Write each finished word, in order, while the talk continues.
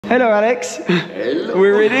Hello, Alex. Hello.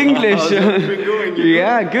 We're in English. How's everything going?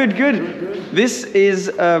 Yeah, good, good. This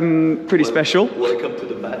is pretty special. Welcome to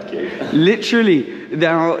the Batcave. Literally.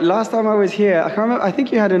 Now, last time I was here, I can't remember. I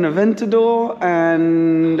think you had an Aventador,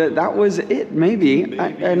 and that was it. Maybe.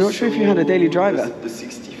 I'm not sure if you had a daily driver. The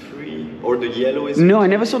 63 or the yellow is. No, I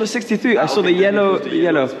never saw the 63. I saw the yellow. The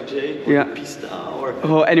yellow. SVJ, or yeah. the Pista or.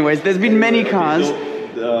 Oh, anyways, there's been many cars.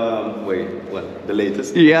 The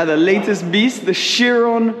latest. Yeah, the latest beast, the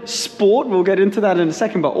Chiron Sport. We'll get into that in a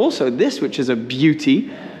second. But also this, which is a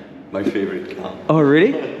beauty. My favorite car. Oh,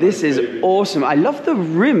 really? This is awesome. I love the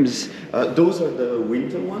rims. Those are the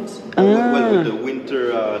winter ones. Well, with the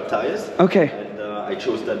winter tires. Okay. And I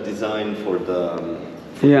chose that design for the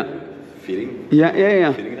fitting.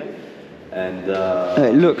 Yeah. Fitting that. And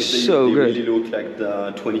it looks so good. They really look like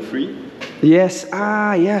the 23. Yes.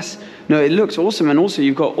 Ah, yes. No, it looks awesome, and also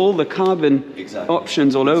you've got all the carbon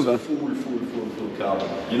options all over. Full carbon.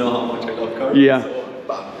 You know how much I love carbon? Yeah.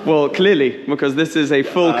 So, well, clearly, because this is a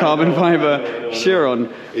full carbon fiber Chiron.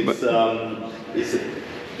 It's a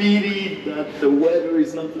pity that the weather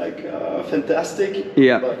is not like fantastic.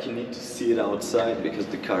 Yeah. But you need to see it outside because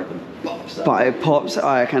the carbon pops out. But it pops,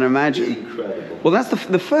 I can imagine. Incredible. Well, that's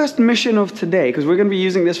the first mission of today, because we're going to be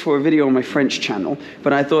using this for a video on my French channel.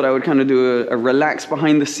 But I thought I would kind of do a relaxed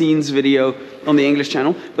behind-the-scenes video on the English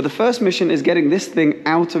channel. But the first mission is getting this thing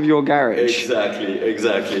out of your garage.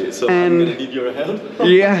 Exactly. So I'm going to need your help.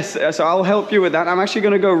 Yes, so I'll help you with that. I'm actually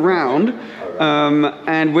going to go round,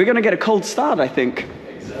 and we're going to get a cold start, I think.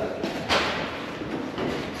 Exactly.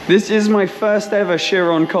 This is my first ever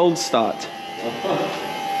Chiron cold start.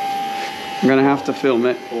 I'm gonna have to film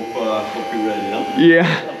it. Hope you're ready, huh? Yeah.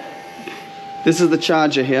 This is the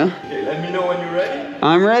charger here. Okay, let me know when you're ready.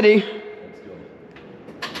 I'm ready. Let's go.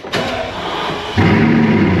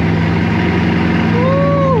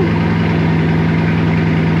 Woo!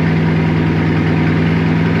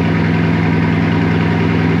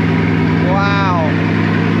 Wow.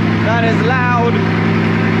 That is loud.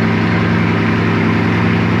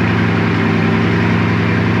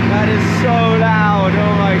 That is so loud.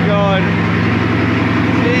 Oh my God.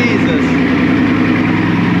 Jesus.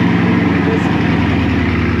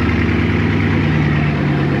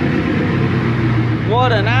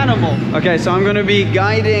 What an animal. Okay, so I'm going to be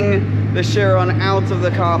guiding the Chiron out of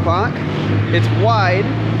the car park. It's wide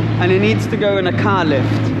and it needs to go in a car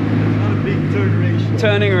lift. Not a big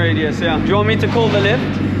Turning radius, yeah. Do you want me to call the lift?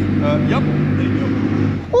 Yep, there you go.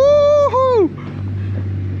 Woohoo!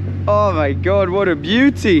 Oh my God, what a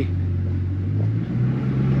beauty.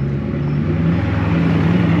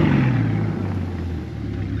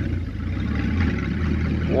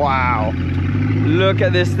 Wow, look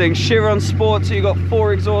at this thing. Chiron Sport, so you got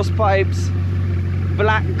 4 exhaust pipes,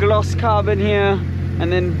 black gloss carbon here,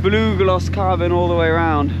 and then blue gloss carbon all the way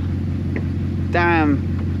around. Damn.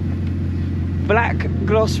 Black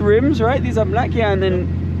gloss rims, right? These are black, yeah, and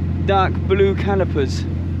then dark blue calipers.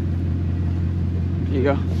 Here you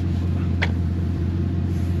go.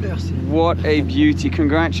 What a beauty.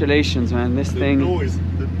 Congratulations, man. This thing.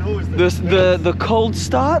 The cold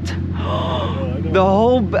start. The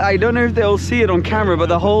whole, I don't know if they'll see it on camera, but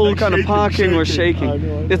the whole like kind of parking was shaking. I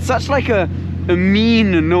know. It's such like a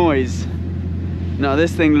mean noise. No,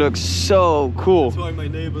 this thing looks so cool. That's why my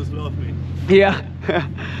neighbors love me. Yeah.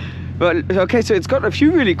 But okay, so it's got a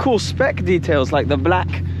few really cool spec details, like the black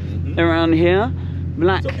around here.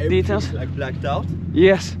 Black details. Like blacked out.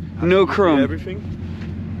 Yes. No chrome. Everything.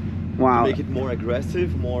 Wow. To make it more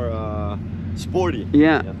aggressive, more sporty.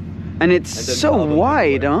 Yeah. And it's so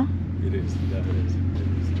wide, huh? It is. Yeah, it is.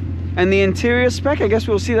 And the interior spec, I guess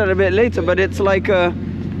we'll see that a bit later, but it's like a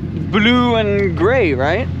blue and gray,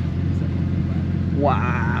 right?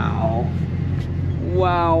 Wow.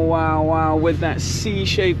 Wow, with that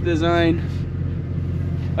C-shaped design.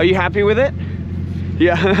 Are you happy with it?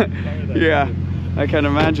 Yeah. Yeah, I can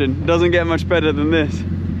imagine. Doesn't get much better than this.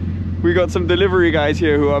 We got some delivery guys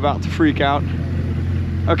here who are about to freak out.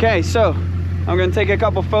 Okay, so I'm going to take a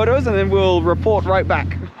couple photos and then we'll report right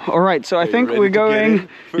back. All right, so I think we're going,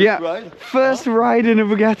 first ride in a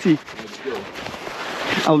Bugatti. Let's go.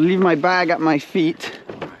 I'll leave my bag at my feet.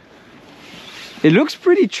 It looks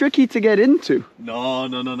pretty tricky to get into. No.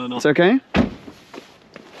 It's okay.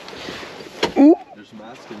 Ooh. There's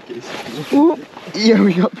masks in case. Ooh. Yeah,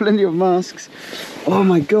 we got plenty of masks. Oh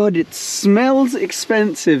my God, it smells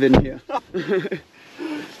expensive in here.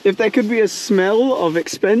 If there could be a smell of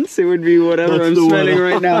expense, it would be whatever I'm smelling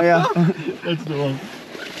right now, yeah. That's the one.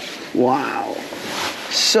 Wow.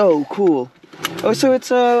 So cool. Oh, so it's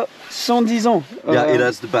a 110 ans. Yeah, it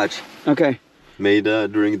has the badge. Okay. Made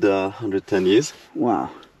during the 110 years. Wow.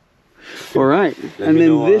 All right, and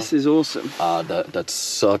then this is awesome. That's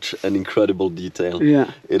such an incredible detail.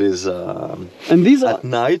 Yeah, it is. And these are at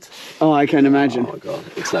night. Oh, I can imagine. Oh my god,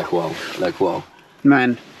 it's like wow, like wow.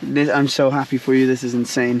 Man, I'm so happy for you. This is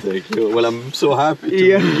insane. Thank you. Well, I'm so happy to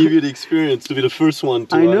give you the experience, to be the first one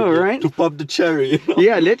to, I know, right? To pop the cherry. You know?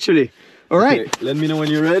 Yeah, literally. All right. Okay, let me know when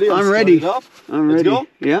you're ready. I'm ready. I'm ready. Let's go.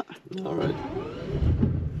 Yeah. All right.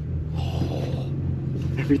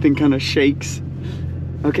 Everything kind of shakes.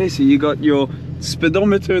 Okay, so you got your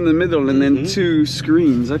speedometer in the middle and then 2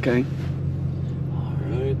 screens. Okay. All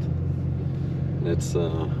right. Let's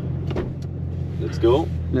go.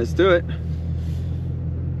 Let's do it.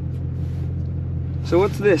 So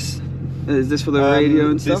what's this? Is this for the radio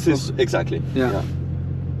and stuff? This is exactly. Yeah.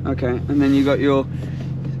 Okay, and then you got your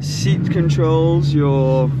seat controls,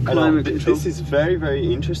 your climate control. This is very,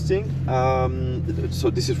 very interesting. So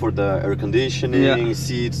this is for the air conditioning,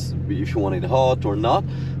 seats, if you want it hot or not.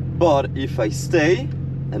 But if I stay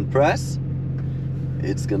and press,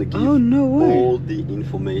 it's gonna give all the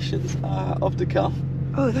information of the car.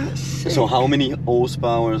 Oh, that's sick. So how many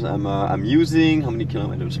horsepower I'm using, how many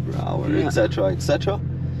kilometers per hour, etc., etc.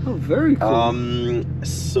 Oh, very cool.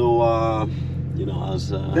 You know, as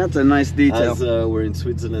that's a nice detail. As we're in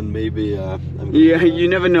Switzerland, maybe you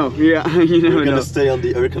never know. Yeah, you never know. We're gonna stay on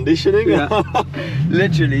the air conditioning. Yeah.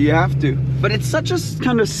 Literally, you have to. But it's such a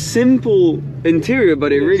kind of simple interior,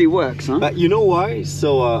 but it really works, huh? But you know why?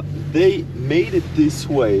 So they made it this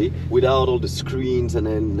way without all the screens and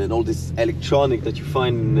all this electronic that you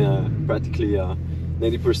find in practically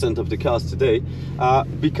 90% of the cars today,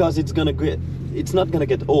 because it's not gonna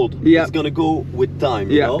get old. Yeah. It's gonna go with time.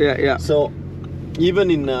 You know? Yeah. So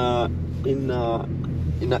even in a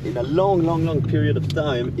long period of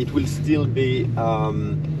time, it will still be.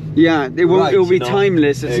 Yeah, it will. Right, it'll be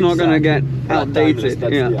timeless. It's not gonna get outdated.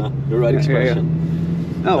 That's the right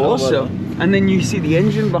expression. Oh, also, and then you see the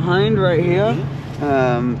engine behind right here.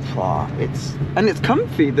 It's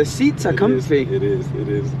comfy. The seats are comfy. It is.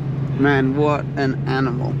 Man, what an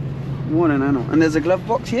animal! What an animal! And there's a glove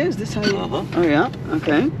box here. Is this how you? Oh yeah.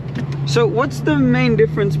 Okay. So what's the main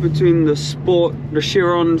difference between the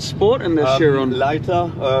Chiron Sport and the Chiron?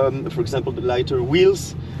 Lighter. For example, the lighter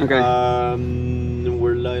wheels. Okay.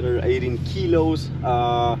 We're lighter 18 kilos.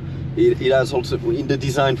 It has also in the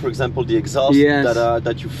design, for example, the exhaust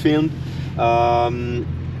that you filmed.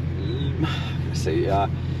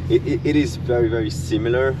 It is very, very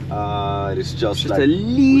similar. It is just like a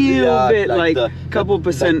little bit, like a couple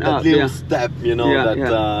percent up. That little step, you know,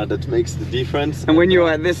 that makes the difference. And when you're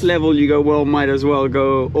at this level, you go, well, might as well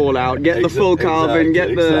go all out. Get the full carbon,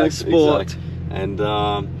 get the sport. And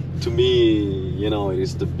to me, you know, it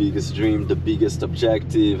is the biggest dream, the biggest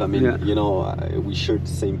objective. I mean, you know, we share the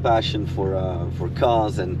same passion for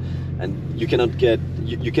cars, and you cannot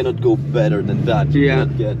go better than that. You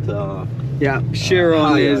cannot get. Yeah,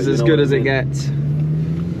 Chiron is as good as it gets.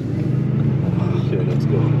 Okay, let's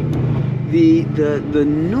go. The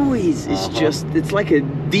noise is just, it's like a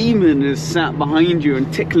demon is sat behind you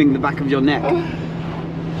and tickling the back of your neck.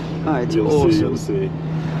 Oh, it's awesome. You'll see.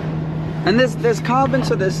 And there's carbon,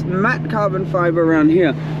 so there's matte carbon fiber around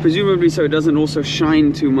here, presumably so it doesn't also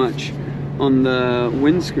shine too much on the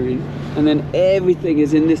windscreen. And then everything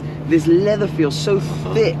is in this leather feels so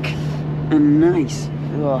thick and nice.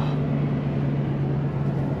 Oh.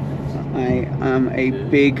 I am a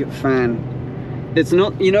big fan. It's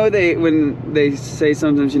not, you know, when they say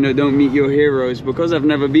sometimes, you know, don't meet your heroes, because I've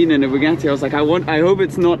never been in a Bugatti, I was like, I hope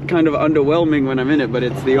it's not kind of underwhelming when I'm in it, but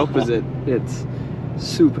it's the opposite. It's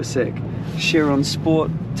super sick. Chiron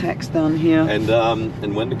Sport text down here. And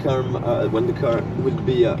when the car will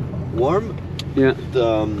be warm, you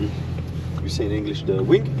say in English the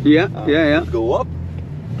wing. Yeah. Go up.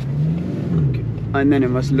 And then it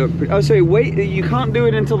must look pretty. Oh, sorry, wait, you can't do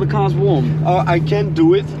it until the car's warm. I can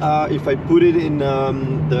do it if I put it in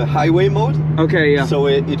the highway mode. Okay, yeah. So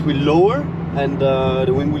it will lower and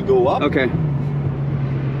the wind will go up. Okay.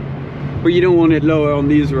 But you don't want it lower on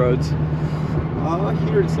these roads.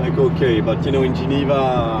 Here it's like okay, but you know, in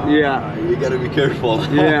Geneva, you gotta be careful.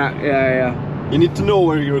 Yeah. You need to know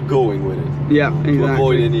where you're going with it. Yeah, exactly. To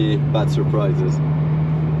avoid any bad surprises.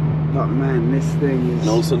 But man, this thing is... And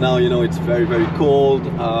also now, you know, it's very, very cold.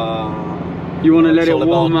 You want to let it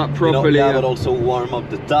warm up properly. You know, but also warm up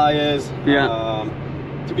the tires.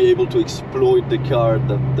 To be able to exploit the car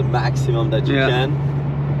the maximum that you can.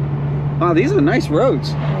 Wow, these are nice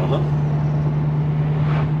roads.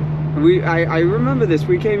 I remember this.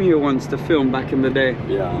 We came here once to film back in the day.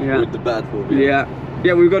 Yeah. With the Batmobile.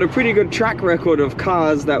 Yeah, we've got a pretty good track record of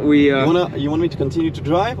cars that we... You want me to continue to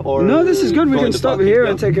drive? Or no, this is good. We can stop here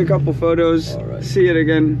and take a couple photos. All right. See it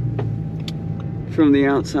again. from the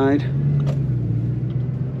outside.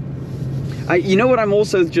 You know what I'm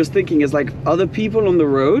also just thinking is like other people on the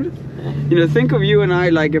road. You know, think of you and I,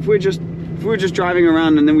 like if we're just driving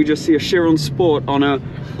around and then we just see a Chiron Sport on a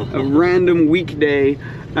random weekday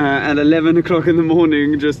at 11 o'clock in the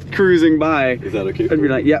morning, just cruising by. Is that okay? I'd be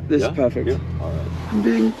like, yep, this is perfect. Yeah? All right. I'm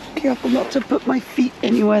being careful not to put my feet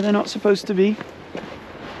anywhere they're not supposed to be.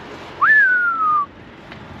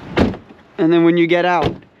 And then when you get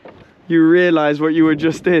out, you realize what you were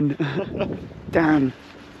just in. Damn.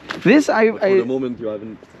 This For the moment you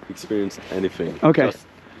haven't experienced anything. Okay. Just,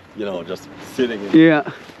 you know, just sitting in.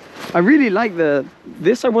 Yeah. I really like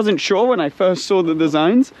this. I wasn't sure when I first saw the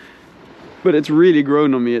designs, but it's really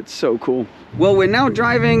grown on me. It's so cool. Well, we're now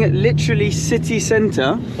driving literally city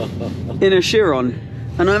center in a Chiron,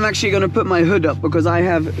 and I'm actually going to put my hood up because I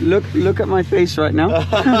have look at my face right now.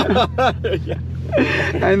 Yeah.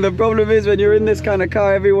 And the problem is when you're in this kind of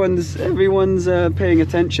car, everyone's paying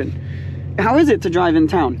attention. How is it to drive in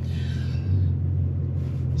town?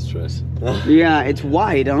 Stress. Yeah, it's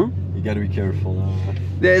wide, huh? You gotta be careful now.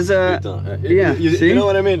 There's a yeah. You know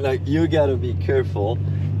what I mean? Like you gotta be careful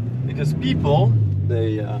because people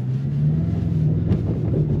they're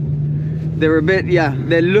a bit, yeah,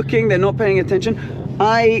 they're looking, they're not paying attention.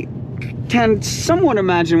 I can somewhat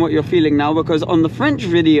imagine what you're feeling now because on the French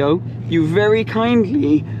video you very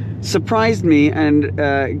kindly surprised me and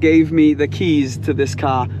gave me the keys to this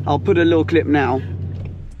car. I'll put a little clip now.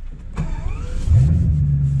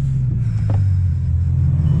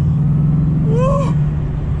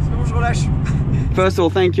 First of all,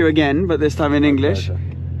 thank you again, but this time in English.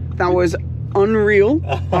 That was unreal.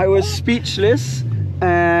 I was speechless,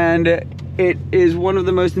 and it is one of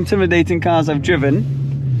the most intimidating cars I've driven.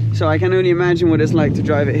 So I can only imagine what it's like to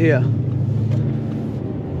drive it here.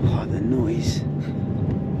 Oh, the noise.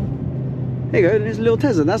 There you go, there's a little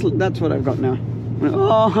Tesla. That's what I've got now.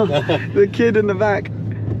 Oh, the kid in the back.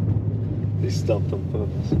 They stopped on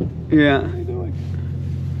purpose. Yeah. How are you doing?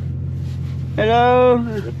 Hello.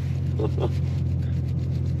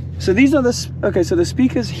 So these are the okay. So the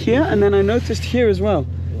speakers here, and then I noticed here as well,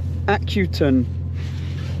 Accuton.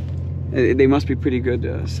 They must be pretty good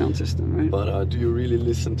sound system, right? But do you really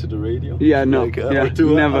listen to the radio? Yeah, no, like, yeah,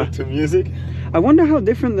 never. To music? I wonder how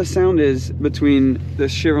different the sound is between the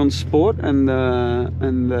Chiron Sport and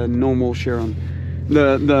the normal Chiron,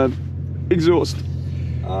 the exhaust.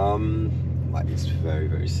 It's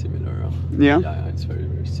very similar. Yeah. Yeah, it's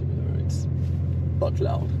very similar. It's but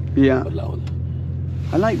loud. Yeah. But loud.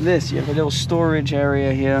 I like this. You have a little storage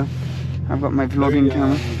area here. I've got my vlogging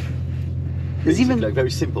camera. There's even like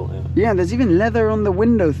very simple. Yeah, there's even leather on the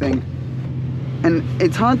window thing, and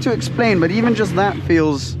it's hard to explain, but even just that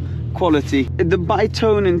feels quality. The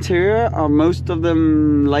bitone interior, are most of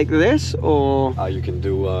them like this, or you can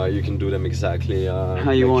do them exactly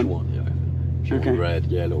how you want. Yeah. If you want red,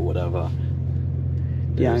 yellow, whatever.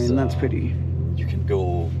 Yeah, I mean that's pretty. You can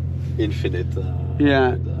go infinite.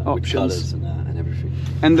 Options. With colors and everything.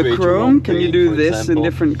 And the Create chrome, can you do this example.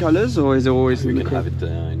 in different colors, or is it always in the chrome? chrome? You can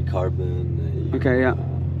have it in carbon. Okay, yeah.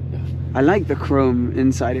 I like the chrome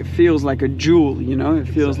inside. It feels like a jewel, you know? It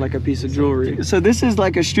feels like a piece of jewelry. So this is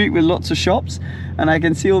like a street with lots of shops, and I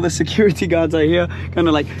can see all the security guards I hear kind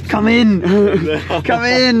of like, come in, come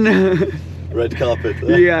in. Red carpet.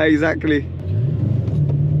 Yeah, exactly.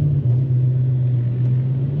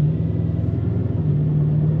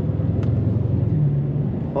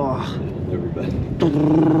 Oh.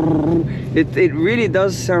 It really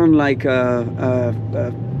does sound like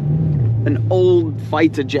an old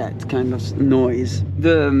fighter jet kind of noise.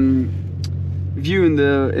 The view in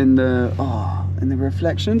the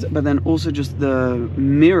reflections, but then also just the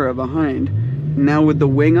mirror behind. Now with the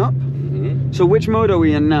wing up. Mm-hmm. So which mode are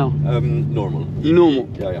we in now? Normal. Normal.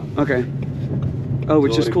 Yeah. Okay. Oh,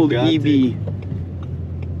 which is called Bugatti.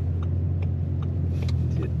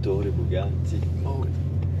 Bugatti mode.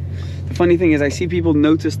 The funny thing is I see people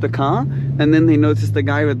notice the car and then they notice the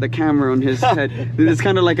guy with the camera on his head. It's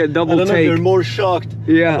kind of like a double I don't know take. if you're more shocked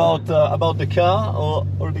about the car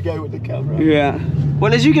or the guy with the camera. Yeah.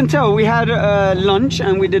 Well, as you can tell, we had lunch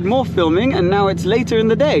and we did more filming, and now it's later in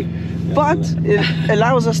the day. Yeah, but it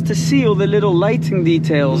allows us to see all the little lighting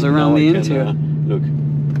details around the interior. Look.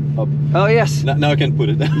 Up. Oh yes. Now I can put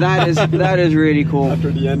it. That is really cool.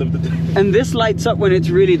 After the end of the day. And this lights up when it's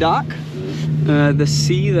really dark. The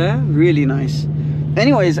sea there, really nice.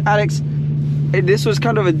 Anyways, Alex, this was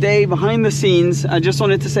kind of a day behind the scenes. I just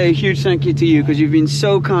wanted to say a huge thank you to you because you've been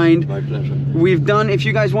so kind. My pleasure. We've done, if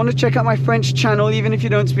you guys want to check out my French channel, even if you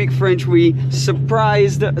don't speak French, we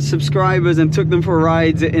surprised subscribers and took them for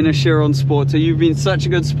rides in a Chiron Sport. So you've been such a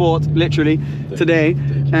good sport, literally, today.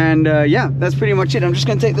 And yeah, that's pretty much it. I'm just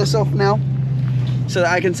going to take this off now so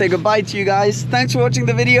that I can say goodbye to you guys. Thanks for watching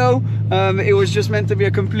the video. It was just meant to be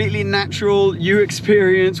a completely natural you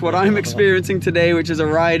experience what I'm experiencing today, which is a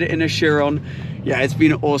ride in a Chiron. Yeah, it's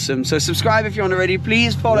been awesome. So subscribe if you aren't already.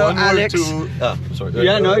 Please follow Alex. Sorry.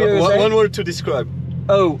 Yeah, no, you're one word to describe.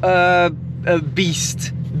 Oh,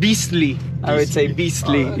 beastly. I would say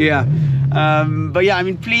beastly. Yeah. But yeah, I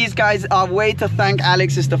mean, please guys, our way to thank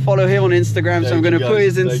Alex is to follow him on Instagram. So I'm going to put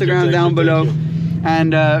his Instagram down below.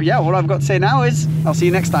 And yeah, all I've got to say now is I'll see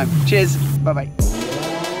you next time. Cheers. Bye bye.